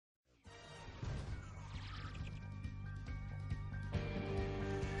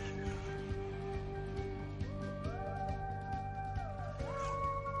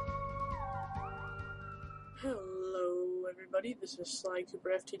everybody, this is Sly Cooper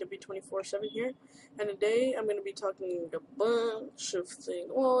FTW247 here, and today I'm going to be talking a bunch of things.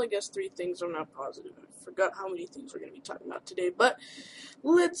 Well, I guess 3 things. I'm not positive. I forgot how many things we're going to be talking about today, but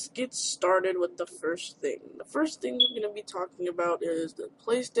let's get started with the first thing. The first thing we're going to be talking about is the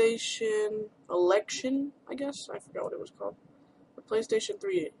PlayStation election, I guess. I forgot what it was called. The PlayStation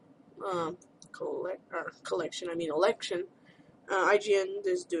 3 election. IGN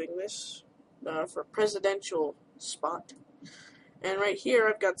is doing this for presidential spot. And right here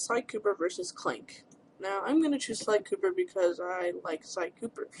I've got Sly Cooper versus Clank. Now I'm going to choose Sly Cooper because I like Sly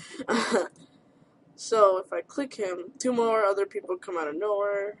Cooper. So if I click him, 2 more other people come out of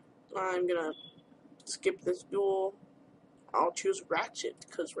nowhere. I'm going to skip this duel. I'll choose Ratchet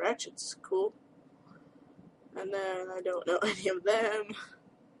because Ratchet's cool. And then I don't know any of them.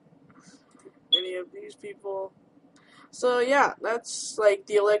 Any of these people. So yeah, that's like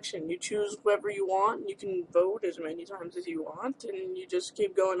the election. You choose whoever you want, and you can vote as many times as you want, and you just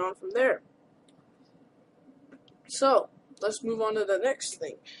keep going on from there. So, let's move on to the next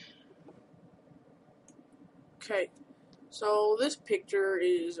thing. Okay, so this picture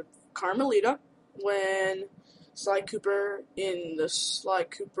is of Carmelita when Sly Cooper in the Sly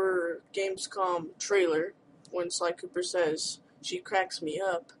Cooper Gamescom trailer, when Sly Cooper says, "She cracks me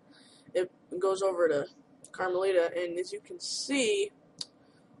up," it goes over to Carmelita, and as you can see,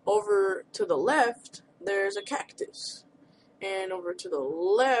 over to the left, there's a cactus. And over to the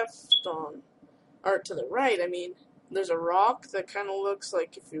left, or to the right, there's a rock that kind of looks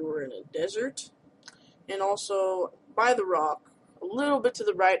like if you were in a desert. And also, by the rock, a little bit to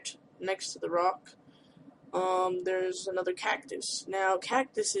the right, next to the rock, there's another cactus. Now,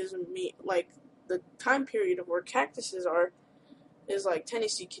 cactuses, like, the time period of where cactuses are, is like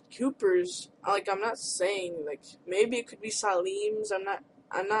Tennessee Kid Cooper's. Like, I'm not saying, like, maybe it could be Salim's. I'm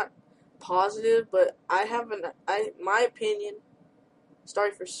not positive, but my opinion.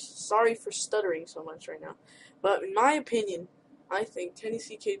 Sorry for stuttering so much right now, but in my opinion, I think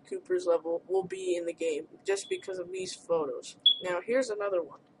Tennessee Kid Cooper's level will be in the game just because of these photos. Now, here's another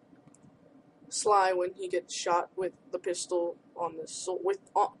one. Sly when he gets shot with the pistol on the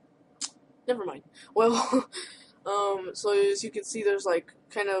never mind. Well. So as you can see, there's like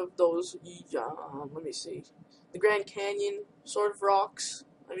kind of those, let me see, the Grand Canyon sort of rocks.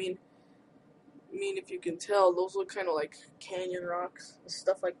 I mean, if you can tell, those look kind of like canyon rocks and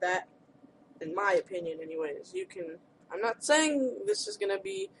stuff like that. In my opinion, anyways, I'm not saying this is gonna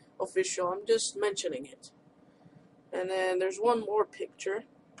be official. I'm just mentioning it. And then there's one more picture.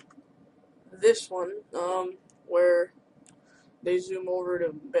 This one, where they zoom over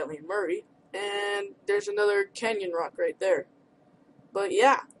to Bentley and Murray. And there's another canyon rock right there. But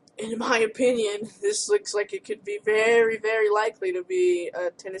yeah, in my opinion, this looks like it could be very, very likely to be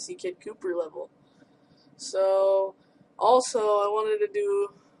a Tennessee Kid Cooper level. So, also, I wanted to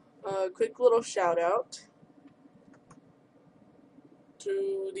do a quick little shout out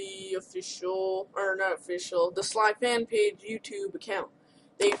to the the Sly fan page YouTube account.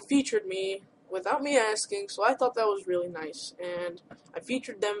 They featured me without me asking, so I thought that was really nice. And I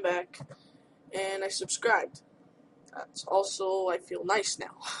featured them back. And I subscribed. That's also, I feel nice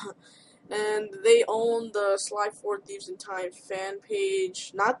now. And they own the Sly 4 Thieves in Time fan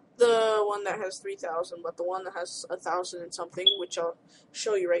page. Not the one that has 3,000, but the one that has 1,000 and something, which I'll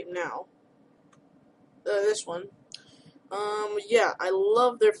show you right now. This one. Yeah, I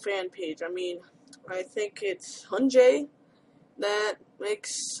love their fan page. I think it's Hunjay that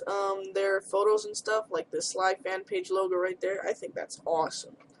makes their photos and stuff, like the Sly fan page logo right there. I think that's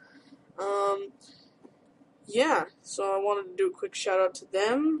awesome. Yeah, so I wanted to do a quick shout out to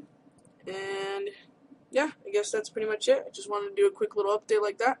them, and yeah, I guess that's pretty much it. I just wanted to do a quick little update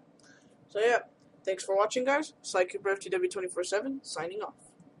like that. So yeah, thanks for watching, guys. Sly Cooper FTW247, signing off.